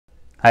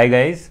Hi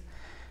guys,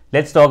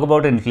 let's talk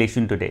about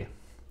inflation today.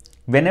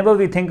 Whenever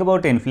we think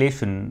about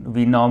inflation,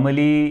 we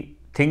normally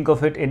think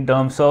of it in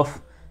terms of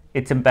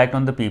its impact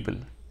on the people.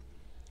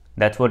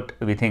 That's what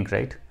we think,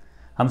 right?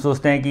 हम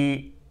सोचते हैं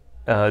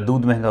कि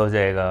दूध महंगा हो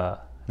जाएगा,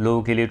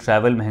 लोगों के लिए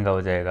ट्रैवल महंगा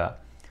हो जाएगा.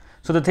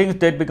 So the things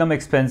that become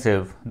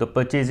expensive, the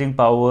purchasing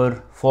power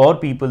for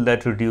people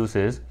that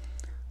reduces,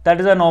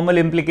 that is a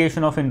normal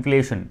implication of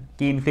inflation,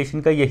 कि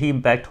inflation का यही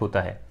impact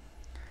होता है.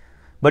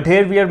 But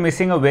here we are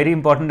missing a very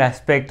important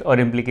aspect और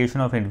implication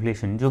of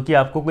inflation जो कि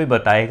आपको कोई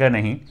बताएगा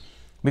नहीं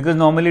बिकॉज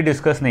नॉर्मली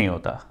डिस्कस नहीं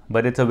होता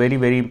but it's a very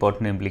very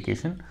important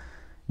implication.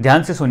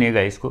 ध्यान से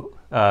सुनिएगा इसको,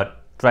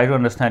 try to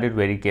understand it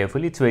very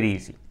carefully. It's very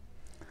easy.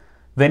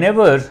 When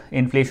ever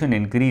inflation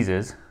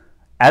increases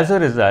as a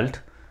result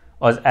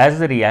और as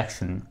the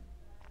reaction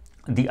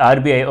the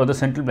RBI और the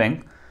central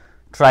bank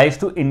tries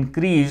to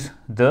increase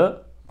the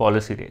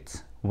policy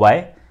rates.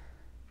 Y?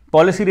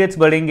 Policy rates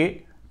बढ़ेंगे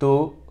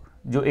तो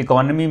जो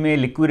economy में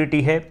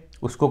liquidity है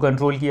उसको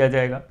control किया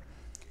जाएगा.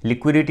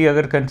 लिक्विडिटी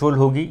अगर कंट्रोल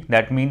होगी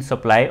that means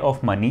supply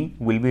of money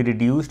will be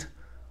reduced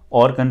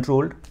और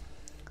controlled.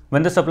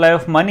 When the supply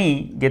of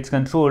money gets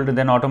controlled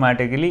then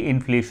automatically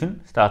inflation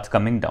starts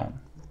coming down.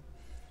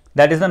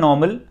 That is the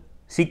normal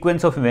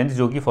sequence of events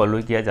जो कि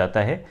follow किया जाता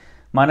है.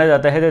 माना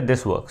जाता है that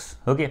this works.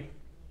 Okay,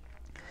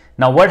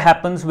 now what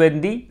happens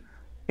when the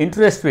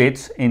interest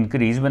rates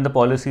increase, when the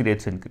policy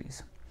rates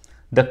increase,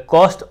 the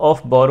cost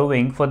of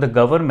borrowing for the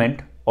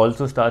government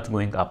also starts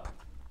going up.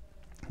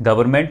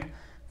 Government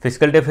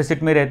physical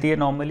deficit में रहती है,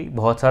 normally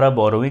बहुत सारा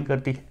borrowing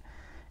करती है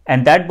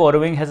and that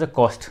borrowing has a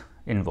cost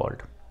involve.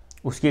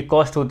 उसकी एक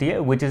cost होती है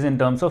which is in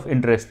terms of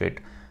interest rate.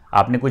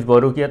 आपने कुछ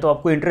बोरो किया तो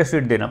आपको इंटरेस्ट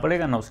रेट देना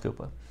पड़ेगा ना उसके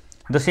ऊपर.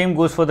 The same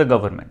goes for the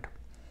government.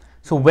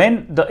 So when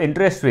the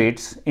interest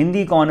rates in the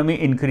economy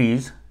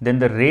increase then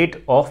the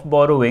rate of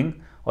borrowing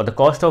और the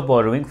cost of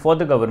borrowing for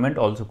the government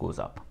also goes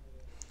up.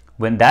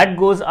 When that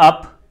goes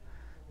up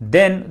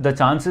then the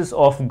chances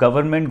of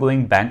government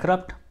going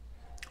bankrupt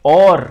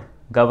or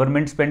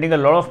government spending a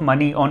lot of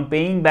money on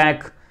paying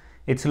back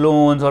its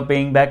loans or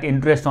paying back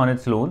interest on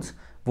its loans,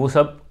 वो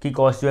सब की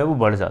cost जो है वो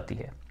बढ़ जाती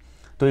है.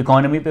 तो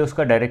इकोनॉमी पे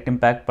उसका डायरेक्ट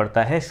इम्पैक्ट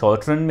पड़ता है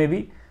शॉर्ट रन में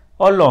भी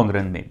और लॉन्ग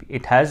रन में भी.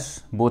 It has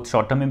both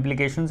short term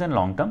implications and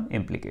long term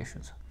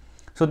implications.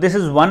 So this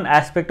is one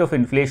aspect of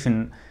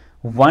inflation,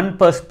 one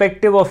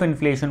perspective of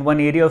inflation, one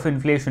area of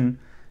inflation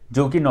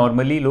जो कि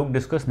normally लोग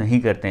डिस्कस नहीं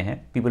करते हैं.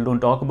 People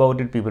don't talk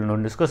about it, people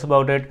don't discuss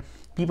about it,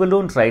 people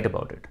don't write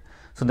about it.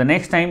 So the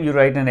next time you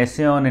write an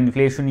essay on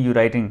inflation, you're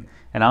writing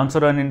an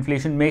answer on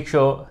inflation, make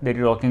sure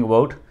that you're talking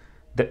about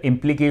the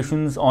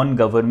implications on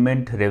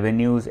government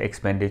revenues,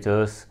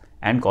 expenditures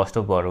and cost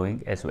of borrowing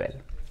as well.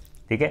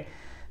 Okay?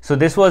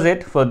 So this was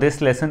it for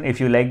this lesson.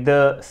 If you like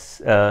the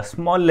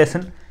small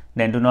lesson,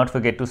 then do not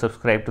forget to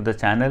subscribe to the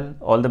channel.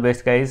 All the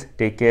best guys.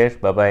 Take care.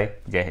 Bye bye.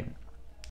 Jai Hind.